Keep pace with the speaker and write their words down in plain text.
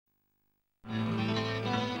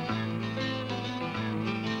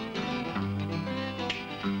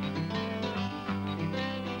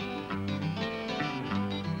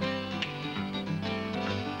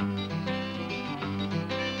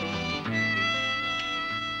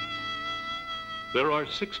There are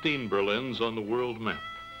 16 Berlins on the world map,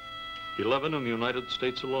 11 in the United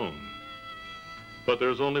States alone. But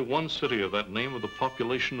there's only one city of that name with a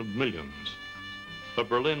population of millions, a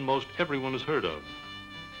Berlin most everyone has heard of,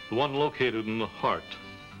 the one located in the heart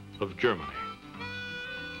of Germany.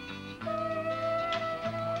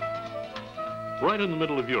 Right in the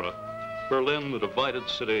middle of Europe, Berlin, the divided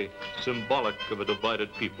city, symbolic of a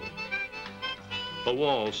divided people. A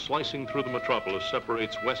wall slicing through the metropolis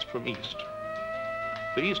separates west from east.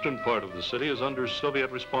 The eastern part of the city is under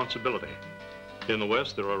Soviet responsibility. In the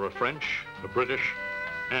west, there are a French, a British,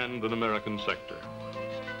 and an American sector.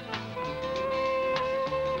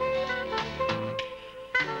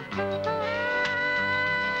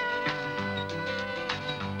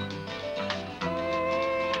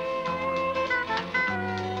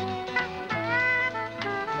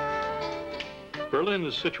 Berlin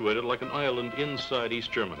is situated like an island inside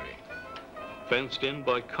East Germany, fenced in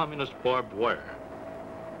by communist barbed wire,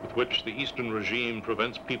 with which the Eastern regime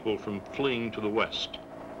prevents people from fleeing to the West.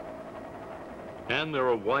 And there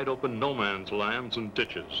are wide open no man's lands and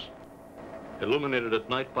ditches, illuminated at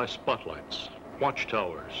night by spotlights,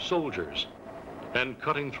 watchtowers, soldiers, and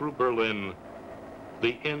cutting through Berlin,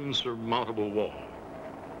 the insurmountable wall.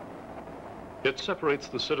 It separates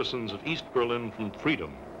the citizens of East Berlin from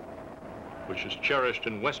freedom, which is cherished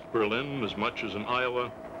in West Berlin as much as in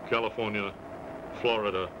Iowa, California,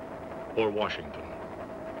 Florida, or Washington.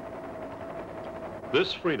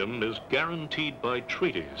 This freedom is guaranteed by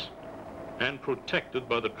treaties and protected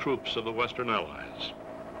by the troops of the Western Allies.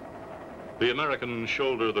 The Americans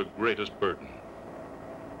shoulder the greatest burden.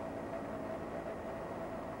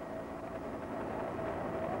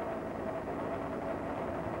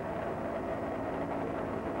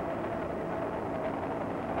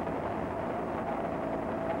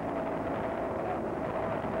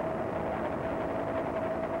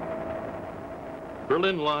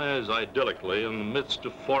 Berlin lies idyllically in the midst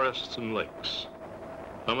of forests and lakes,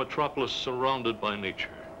 a metropolis surrounded by nature.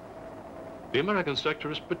 The American sector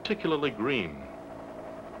is particularly green.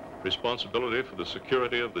 Responsibility for the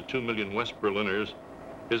security of the 2 million West Berliners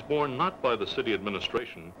is borne not by the city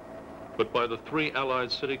administration, but by the 3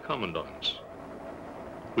 Allied city commandants.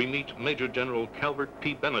 We meet Major General Calvert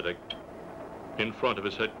P. Benedict in front of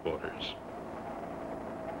his headquarters.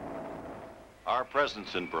 Our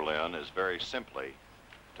presence in Berlin is very simply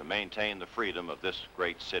to maintain the freedom of this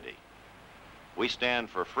great city. We stand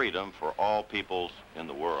for freedom for all peoples in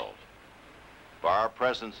the world. By our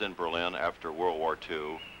presence in Berlin after World War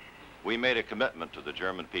II, we made a commitment to the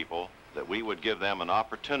German people that we would give them an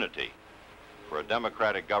opportunity for a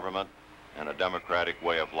democratic government and a democratic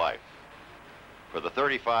way of life. For the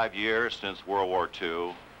 35 years since World War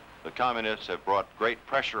II, the communists have brought great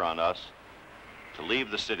pressure on us to leave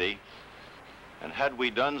the city, and had we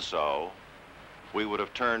done so, we would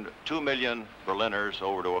have turned 2 million Berliners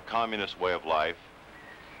over to a communist way of life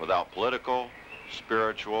without political,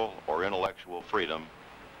 spiritual, or intellectual freedom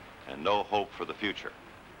and no hope for the future.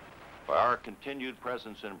 By our continued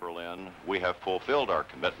presence in Berlin, we have fulfilled our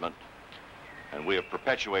commitment and we have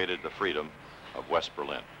perpetuated the freedom of West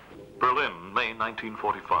Berlin. Berlin, May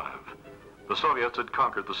 1945. The Soviets had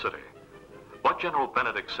conquered the city. What General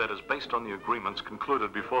Benedict said is based on the agreements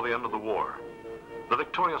concluded before the end of the war. The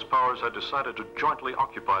victorious powers had decided to jointly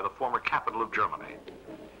occupy the former capital of Germany.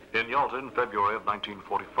 In Yalta in February of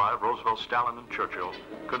 1945, Roosevelt, Stalin, and Churchill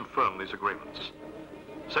confirmed these agreements.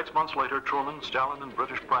 6 months later, Truman, Stalin, and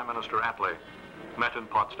British Prime Minister Attlee met in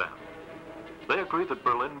Potsdam. They agreed that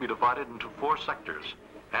Berlin be divided into 4 sectors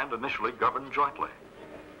and initially governed jointly.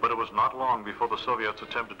 But it was not long before the Soviets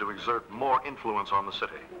attempted to exert more influence on the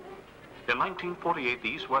city. In 1948, the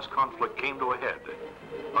East-West conflict came to a head,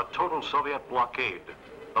 a total Soviet blockade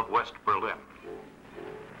of West Berlin.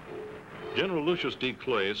 General Lucius D.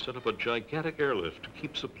 Clay set up a gigantic airlift to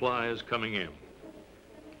keep supplies coming in.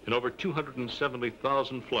 In over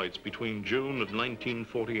 270,000 flights between June of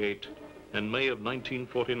 1948 and May of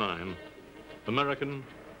 1949, American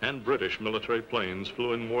and British military planes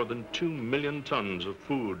flew in more than 2 million tons of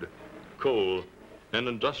food, coal, and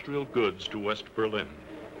industrial goods to West Berlin.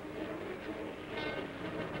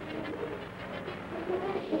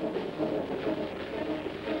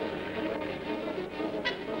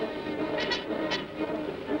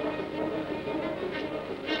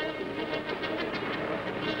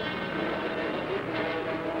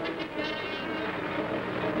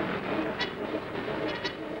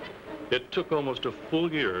 It took almost a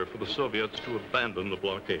full year for the Soviets to abandon the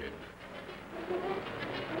blockade.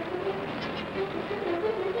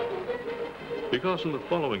 Because in the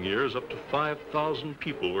following years, up to 5,000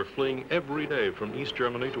 people were fleeing every day from East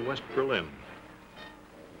Germany to West Berlin.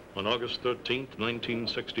 On August 13,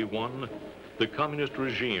 1961, the communist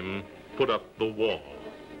regime put up the wall.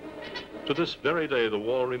 To this very day, the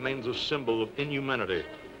wall remains a symbol of inhumanity,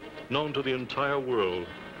 known to the entire world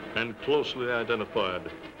and closely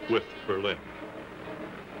identified with Berlin.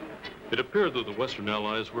 It appeared that the Western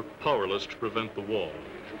Allies were powerless to prevent the wall,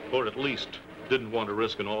 or at least didn't want to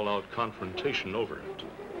risk an all-out confrontation over it.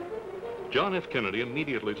 John F. Kennedy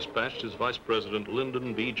immediately dispatched his Vice President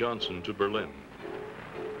Lyndon B. Johnson to Berlin.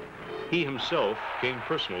 He himself came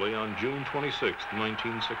personally on June 26,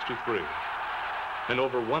 1963, and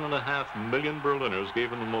over 1.5 million Berliners gave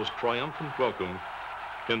him the most triumphant welcome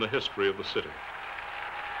in the history of the city.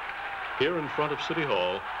 Here in front of City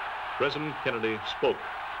Hall, President Kennedy spoke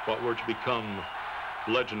what were to become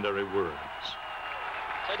legendary words.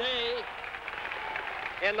 Today,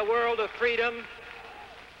 in the world of freedom,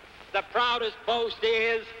 the proudest boast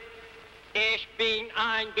is, Ich bin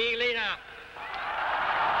ein Berliner.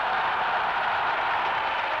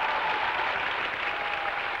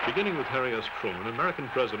 Beginning with Harry S. Truman, American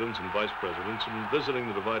presidents and vice presidents have been visiting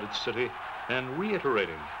the divided city and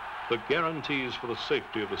reiterating the guarantees for the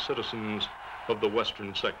safety of the citizens of the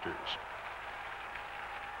western sectors.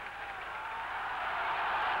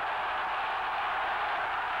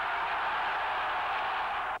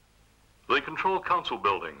 The Control Council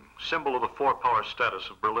building, symbol of the four-power status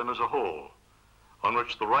of Berlin as a whole, on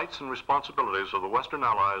which the rights and responsibilities of the Western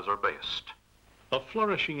Allies are based. A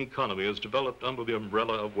flourishing economy is developed under the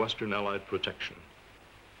umbrella of Western Allied protection,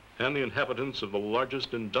 and the inhabitants of the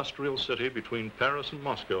largest industrial city between Paris and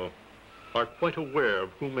Moscow are quite aware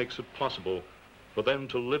of who makes it possible for them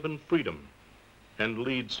to live in freedom and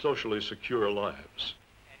lead socially secure lives.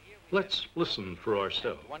 Let's listen for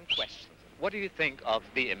ourselves. One question. What do you think of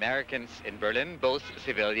the Americans in Berlin, both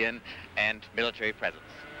civilian and military presence?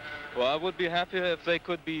 Well, I would be happier if they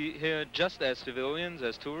could be here just as civilians,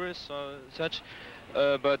 as tourists or such.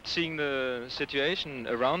 But seeing the situation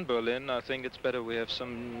around Berlin, I think it's better we have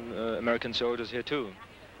some American soldiers here too.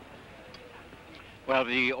 Well,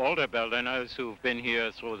 the older Berliners who've been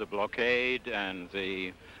here through the blockade and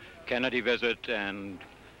the Kennedy visit and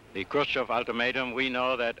the Khrushchev ultimatum, we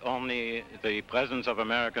know that only the presence of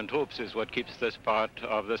American troops is what keeps this part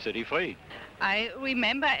of the city free. I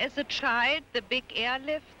remember as a child the big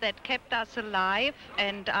airlift that kept us alive,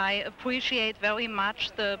 and I appreciate very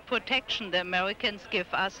much the protection the Americans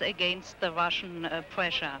give us against the Russian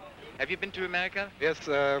pressure. Have you been to America? Yes,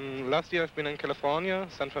 last year I've been in California,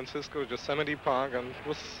 San Francisco, Yosemite Park, and it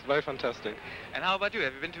was very fantastic. And how about you?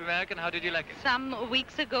 Have you been to America, and how did you like it? Some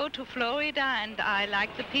weeks ago to Florida, and I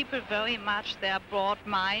like the people very much. They are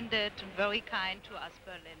broad-minded and very kind to us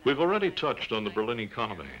Berliners. We've already touched on the Berlin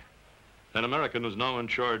economy. An American is now in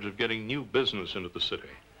charge of getting new business into the city.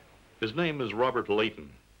 His name is Robert Layton.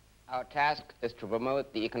 Our task is to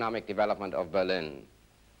promote the economic development of Berlin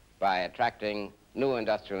by attracting new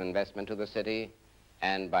industrial investment to the city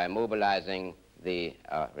and by mobilizing the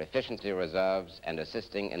efficiency reserves and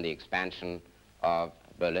assisting in the expansion of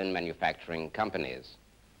Berlin manufacturing companies.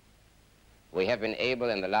 We have been able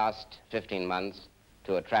in the last 15 months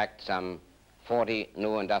to attract some 40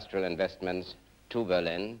 new industrial investments to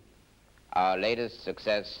Berlin. Our latest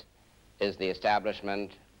success is the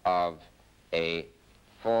establishment of a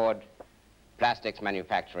Ford plastics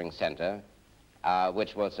manufacturing center,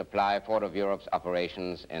 which will supply Ford of Europe's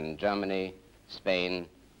operations in Germany, Spain,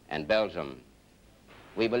 and Belgium.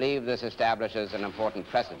 We believe this establishes an important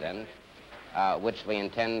precedent, which we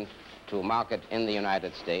intend to market in the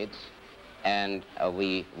United States, and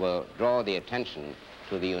we will draw the attention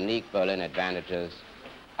to the unique Berlin advantages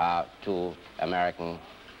to American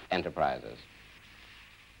enterprises.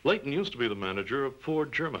 Layton used to be the manager of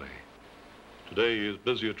Ford Germany. Today he is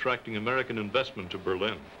busy attracting American investment to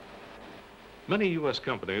Berlin. Many U.S.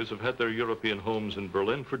 companies have had their European homes in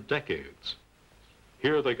Berlin for decades.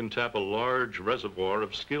 Here they can tap a large reservoir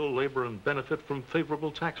of skilled labor and benefit from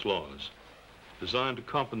favorable tax laws designed to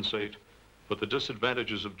compensate for the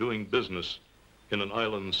disadvantages of doing business in an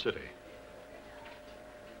island city.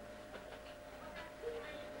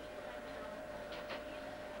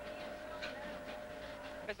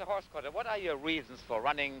 Mr. Horstkotter, what are your reasons for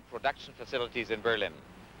running production facilities in Berlin?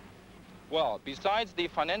 Well, besides the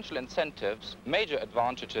financial incentives, major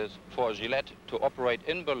advantages for Gillette to operate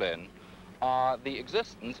in Berlin are the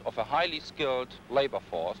existence of a highly skilled labor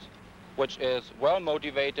force, which is well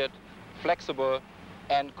motivated, flexible,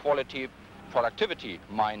 and quality productivity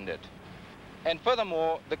minded. And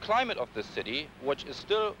furthermore, the climate of the city, which is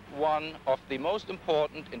still one of the most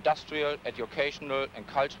important industrial, educational, and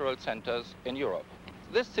cultural centers in Europe.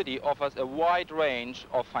 This city offers a wide range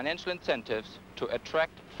of financial incentives to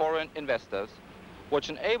attract foreign investors, which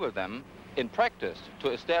enabled them, in practice, to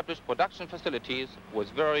establish production facilities with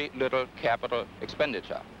very little capital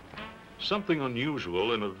expenditure. Something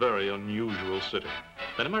unusual in a very unusual city.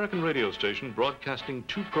 An American radio station broadcasting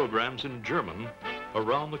 2 programs in German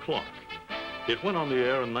around the clock. It went on the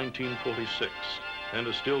air in 1946 and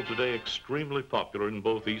is still today extremely popular in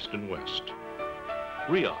both East and West.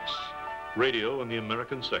 RIAS, radio in the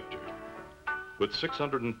American sector, with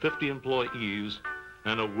 650 employees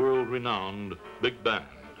and a world-renowned big band.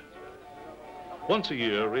 Once a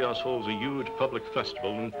year, RIAS holds a huge public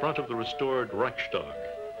festival in front of the restored Reichstag,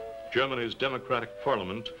 Germany's democratic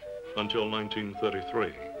parliament until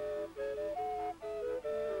 1933.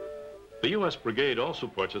 The U.S. Brigade also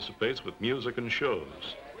participates with music and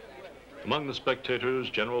shows. Among the spectators,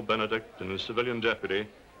 General Benedict and his civilian deputy,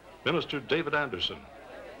 Minister David Anderson.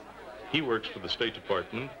 He works for the State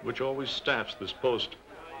Department, which always staffs this post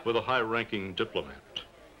with a high-ranking diplomat.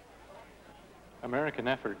 American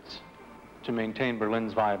efforts to maintain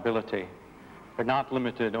Berlin's viability are not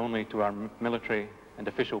limited only to our military and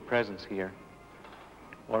official presence here,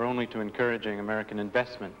 or only to encouraging American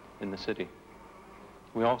investment in the city.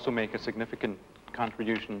 We also make a significant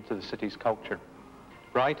contribution to the city's culture.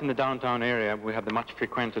 Right in the downtown area, we have the much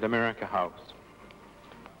frequented America House.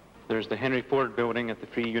 There's the Henry Ford building at the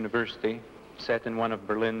Free University, set in one of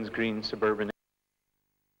Berlin's green suburban areas.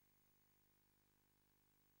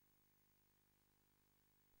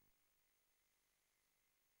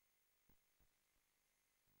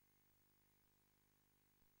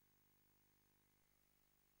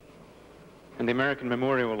 And the American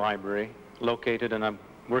Memorial Library, located in a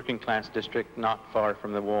working-class district not far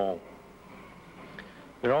from the Wall.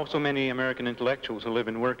 There are also many American intellectuals who live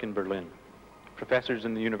and work in Berlin, professors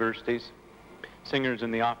in the universities, singers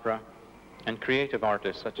in the opera, and creative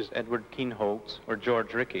artists such as Edward Kienholz or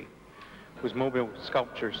George Rickey, whose mobile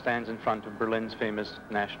sculpture stands in front of Berlin's famous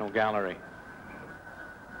National Gallery.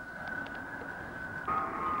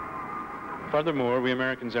 Furthermore, we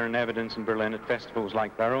Americans are in evidence in Berlin at festivals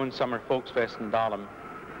like our own Summer Folksfest in Dahlem,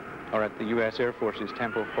 or at the U.S. Air Force's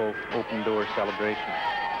Tempelhof Open Door celebration,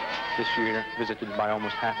 this year visited by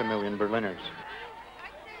almost 500,000 Berliners.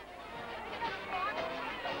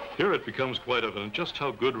 Here it becomes quite evident just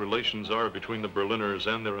how good relations are between the Berliners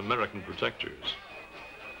and their American protectors.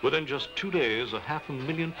 Within just 2 days,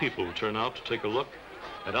 500,000 people turn out to take a look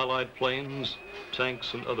at Allied planes,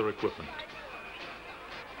 tanks, and other equipment.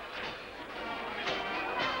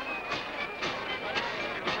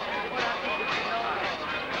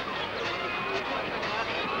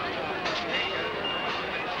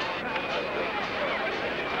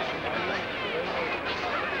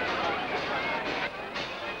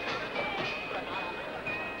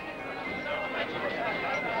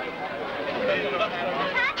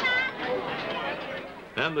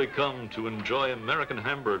 And they come to enjoy American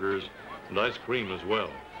hamburgers and ice cream as well.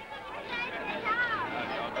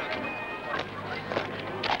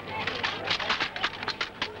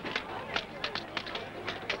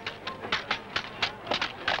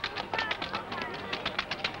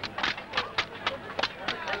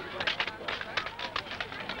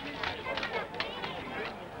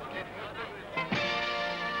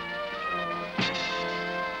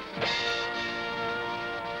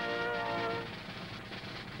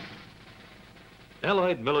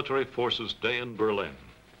 Allied Military Forces Day in Berlin.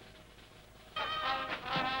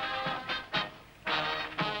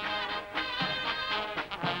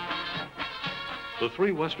 The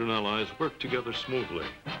 3 Western Allies work together smoothly,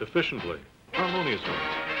 efficiently, harmoniously.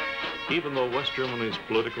 Even though West Germany's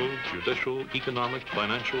political, judicial, economic,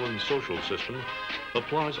 financial, and social system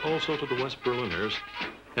applies also to the West Berliners,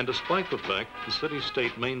 and despite the fact the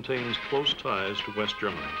city-state maintains close ties to West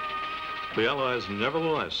Germany, the Allies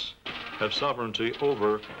nevertheless have sovereignty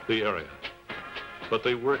over the area, but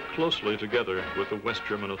they work closely together with the West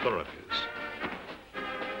German authorities.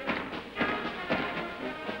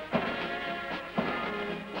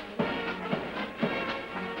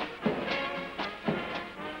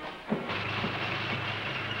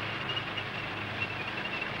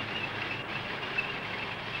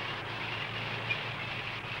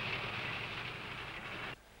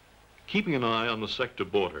 Keeping an eye on the sector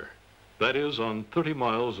border, that is, on 30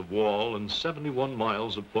 miles of wall and 71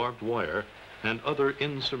 miles of barbed wire and other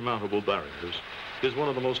insurmountable barriers, is one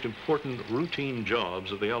of the most important routine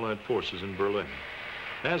jobs of the Allied forces in Berlin.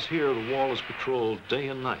 As here, the wall is patrolled day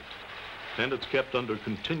and night, and it's kept under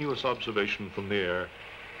continuous observation from the air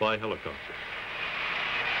by helicopter.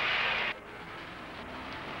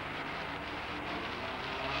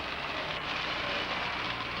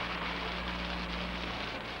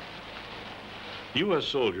 U.S.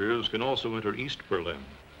 soldiers can also enter East Berlin.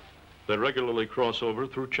 They regularly cross over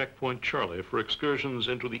through Checkpoint Charlie for excursions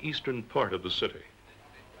into the eastern part of the city.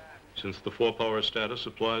 Since the four-power status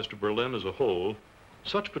applies to Berlin as a whole,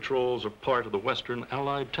 such patrols are part of the Western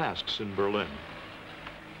Allied tasks in Berlin.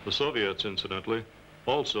 The Soviets, incidentally,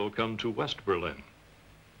 also come to West Berlin.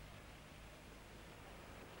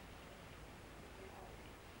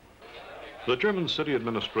 The German city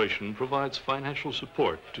administration provides financial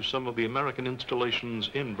support to some of the American installations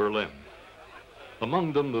in Berlin.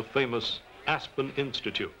 Among them, the famous Aspen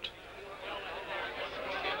Institute.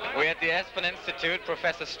 We're at the Aspen Institute.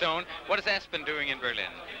 Professor Stone, what is Aspen doing in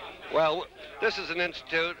Berlin? Well, this is an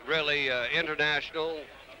institute really international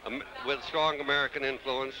with strong American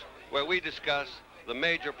influence where we discuss the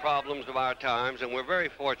major problems of our times, and we're very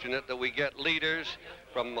fortunate that we get leaders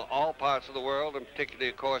from all parts of the world, and particularly,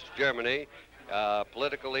 of course, Germany,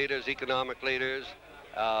 political leaders, economic leaders,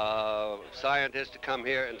 scientists to come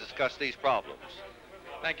here and discuss these problems.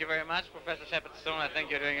 Thank you very much, Professor Shepard Stone. I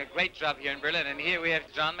think you're doing a great job here in Berlin. And here we have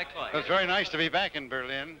John McCloy. Well, it's very nice to be back in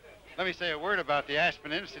Berlin. Let me say a word about the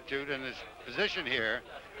Aspen Institute and its position here.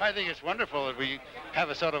 I think it's wonderful that we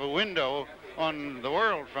have a sort of a window on the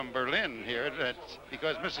world from Berlin here. That's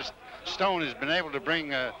because Mr. Stone has been able to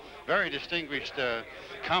bring very distinguished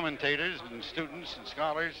commentators and students and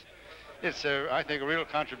scholars. It's, I think, a real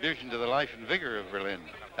contribution to the life and vigor of Berlin.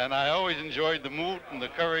 And I always enjoyed the mood and the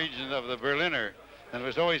courage of the Berliner. And it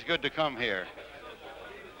was always good to come here.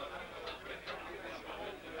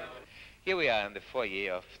 Here we are in the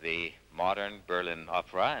foyer of the modern Berlin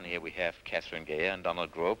Opera, and here we have Catherine Gay and Donald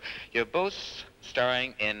Grove. You're both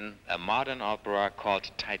starring in a modern opera called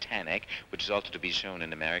Titanic, which is also to be shown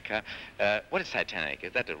in America. What is Titanic?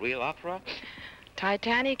 Is that a real opera?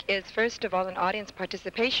 Titanic is, first of all, an audience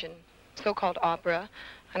participation, so-called opera,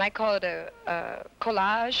 and I call it a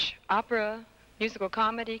collage, opera, musical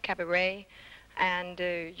comedy, cabaret. And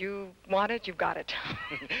you want it, you've got it.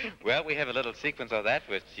 Well, we have a little sequence of that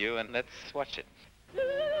with you, and let's watch it.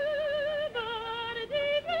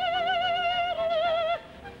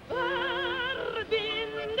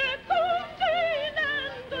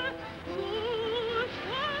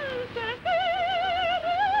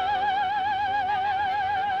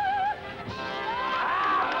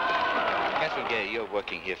 Catherine Gay, you're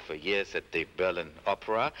working here for years at the Berlin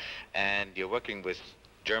Opera, and you're working with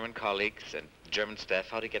German colleagues and German staff.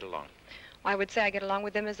 How do you get along? Well, I would say I get along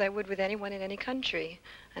with them as I would with anyone in any country.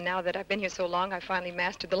 And now that I've been here so long, I finally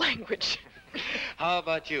mastered the language. How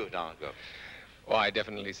about you, Donald Grove? Well, I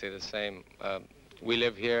definitely say the same. We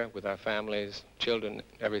live here with our families, children,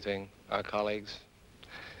 everything, our colleagues.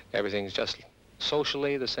 Everything's just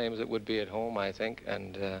socially the same as it would be at home, I think.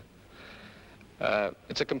 And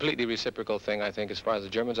it's a completely reciprocal thing, I think, as far as the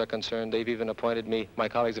Germans are concerned. They've even appointed me, my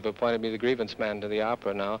colleagues have appointed me the grievance man to the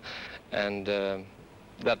opera now. And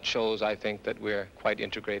that shows, I think, that we're quite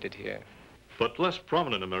integrated here. But less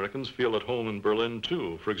prominent Americans feel at home in Berlin,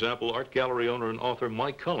 too. For example, art gallery owner and author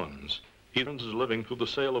Mike Collins. He earns his living through the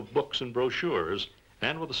sale of books and brochures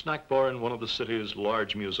and with a snack bar in one of the city's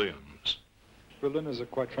large museums. Berliners are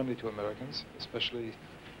quite friendly to Americans, especially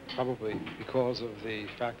probably because of the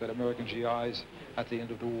fact that American GIs at the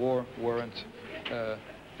end of the war weren't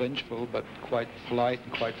vengeful, but quite polite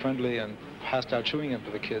and quite friendly, and passed out chewing gum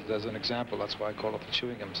to the kids as an example. That's why I call it the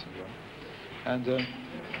chewing gum syndrome. And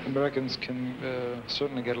Americans can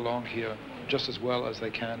certainly get along here just as well as they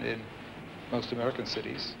can in most American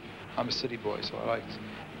cities. I'm a city boy, so I like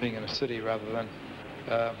being in a city rather than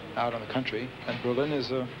out in the country. And Berlin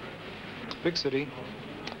is a big city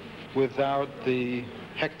without the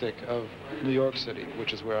hectic of New York City,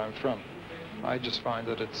 which is where I'm from. I just find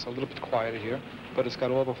that it's a little bit quieter here, but it's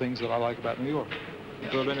got all the things that I like about New York.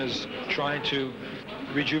 Berlin is trying to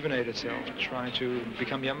rejuvenate itself, trying to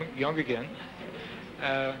become young again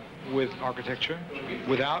with architecture,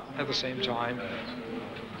 without at the same time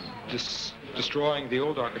destroying the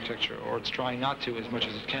old architecture, or it's trying not to as much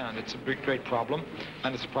as it can. It's a big, great problem,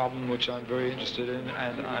 and it's a problem which I'm very interested in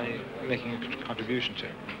and I'm making a contribution to.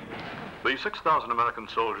 The 6,000 American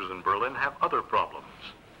soldiers in Berlin have other problems.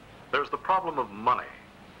 There's the problem of money.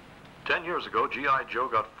 10 years ago, G.I. Joe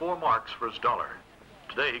got 4 marks for his dollar.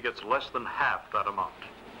 Today, he gets less than half that amount.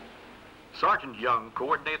 Sergeant Young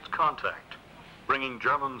coordinates contact, bringing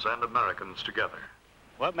Germans and Americans together.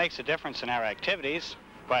 What makes a difference in our activities,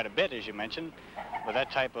 quite a bit, as you mentioned, with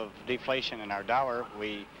that type of deflation in our dollar,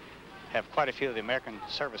 we have quite a few of the American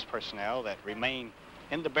service personnel that remain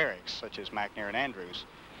in the barracks, such as McNair and Andrews.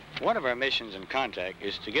 One of our missions in contact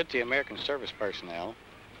is to get the American service personnel,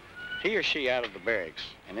 he or she, out of the barracks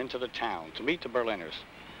and into the town to meet the Berliners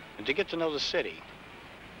and to get to know the city.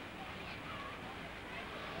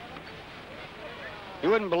 You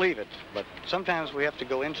wouldn't believe it, but sometimes we have to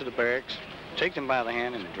go into the barracks, take them by the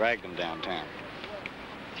hand, and drag them downtown.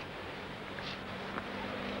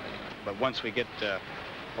 But once we get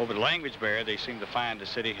over the language barrier, they seem to find the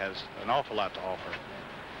city has an awful lot to offer.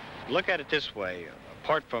 Look at it this way.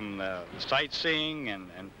 Apart from sightseeing,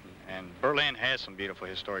 and Berlin has some beautiful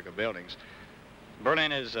historical buildings,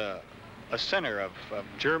 Berlin is a center of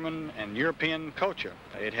German and European culture.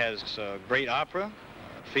 It has great opera,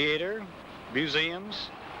 theater, museums,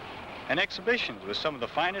 and exhibitions with some of the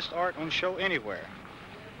finest art on show anywhere.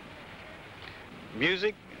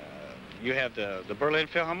 Music, you have the Berlin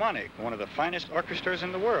Philharmonic, one of the finest orchestras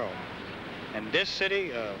in the world. And this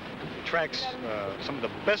city attracts some of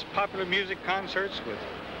the best popular music concerts with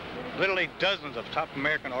literally dozens of top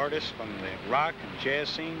American artists from the rock and jazz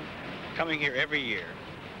scene coming here every year.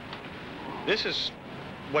 This is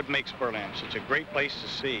what makes Berlin such a great place to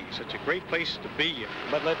see, such a great place to be.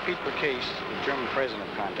 But let Pete Case, the German president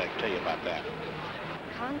of Contact, tell you about that.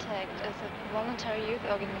 Contact is a voluntary youth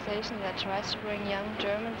organization that tries to bring young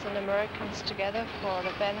Germans and Americans together for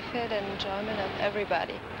the benefit and enjoyment of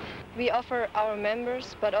everybody. We offer our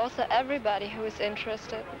members, but also everybody who is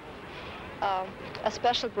interested, a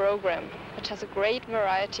special program which has a great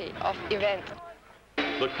variety of events.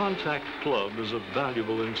 The Contact Club is a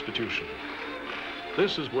valuable institution.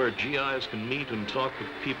 This is where GIs can meet and talk with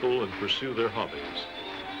people and pursue their hobbies.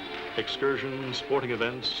 Excursions, sporting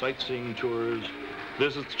events, sightseeing tours,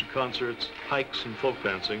 visits to concerts, hikes, and folk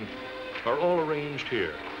dancing are all arranged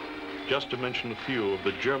here, just to mention a few of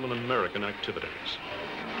the German-American activities.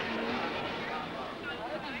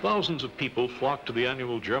 Thousands of people flock to the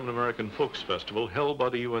annual German-American Folks Festival held by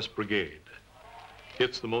the U.S. Brigade.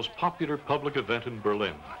 It's the most popular public event in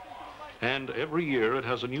Berlin, and every year it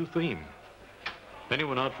has a new theme.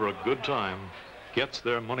 Anyone out for a good time gets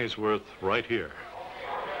their money's worth right here.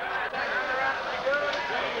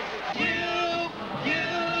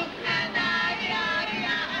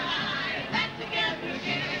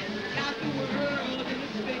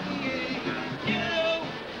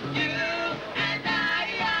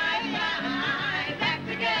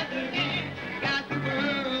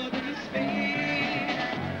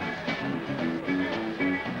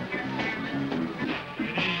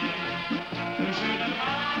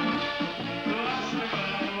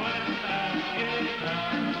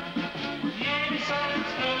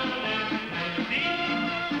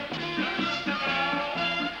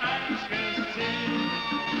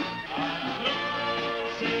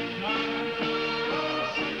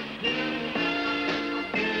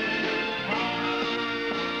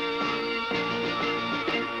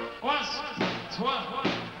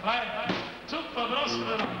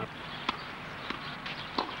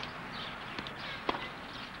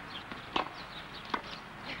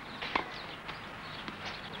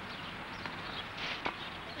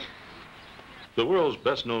 The world's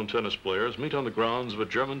best-known tennis players meet on the grounds of a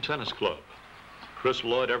German tennis club. Chris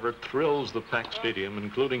Lloyd Everett thrills the packed stadium,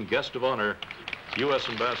 including guest of honor, U.S.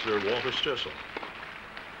 Ambassador Walter Stüssel.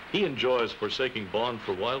 He enjoys forsaking Bonn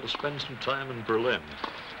for a while to spend some time in Berlin,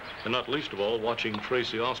 and not least of all, watching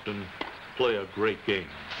Tracy Austin play a great game.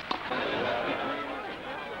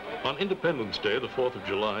 On Independence Day, the 4th of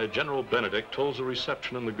July, General Benedict holds a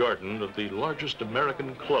reception in the garden of the largest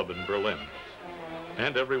American club in Berlin.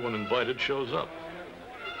 And everyone invited shows up.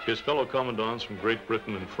 His fellow commandants from Great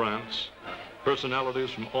Britain and France, personalities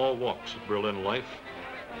from all walks of Berlin life,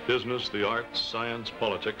 business, the arts, science,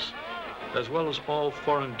 politics, as well as all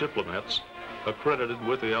foreign diplomats accredited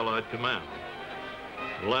with the Allied command.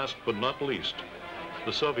 And last but not least,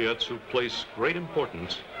 the Soviets who place great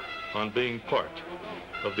importance on being part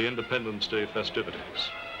of the Independence Day festivities.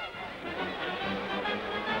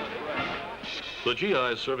 The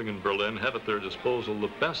GIs serving in Berlin have at their disposal the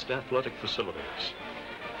best athletic facilities.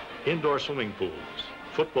 Indoor swimming pools,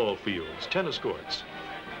 football fields, tennis courts,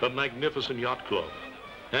 a magnificent yacht club,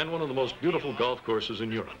 and one of the most beautiful golf courses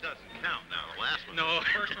in Europe. It doesn't count now, the last one. No. The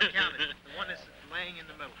first one counted. The one that's laying in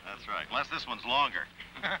the middle. That's right, unless this one's longer.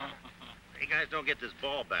 You guys don't get this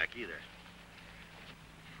ball back either.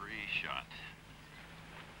 Free shot.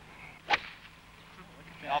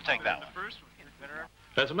 I'll take that one.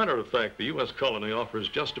 As a matter of fact, the U.S. colony offers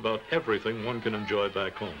just about everything one can enjoy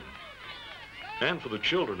back home. And for the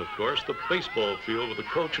children, of course, the baseball field with the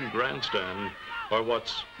coach and grandstand are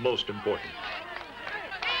what's most important.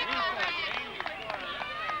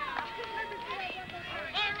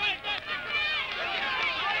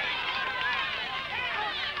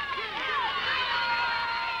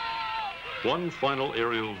 One final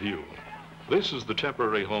aerial view. This is the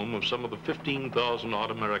temporary home of some of the 15,000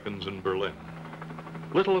 odd Americans in Berlin.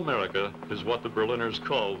 Little America is what the Berliners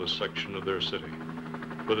call this section of their city.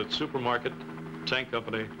 with its supermarket, tank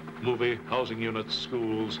company, movie, housing units,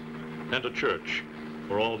 schools, and a church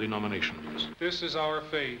for all denominations. This is our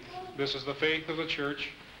faith. This is the faith of the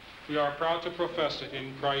church. We are proud to profess it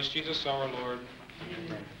in Christ Jesus our Lord.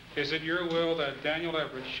 Is it your will that Daniel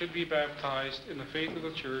Everett should be baptized in the faith of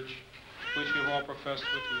the church, which you have all professed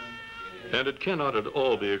with you? And it cannot at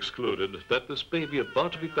all be excluded that this baby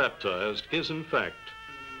about to be baptized is, in fact,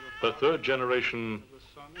 a third-generation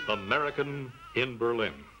American in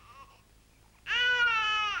Berlin.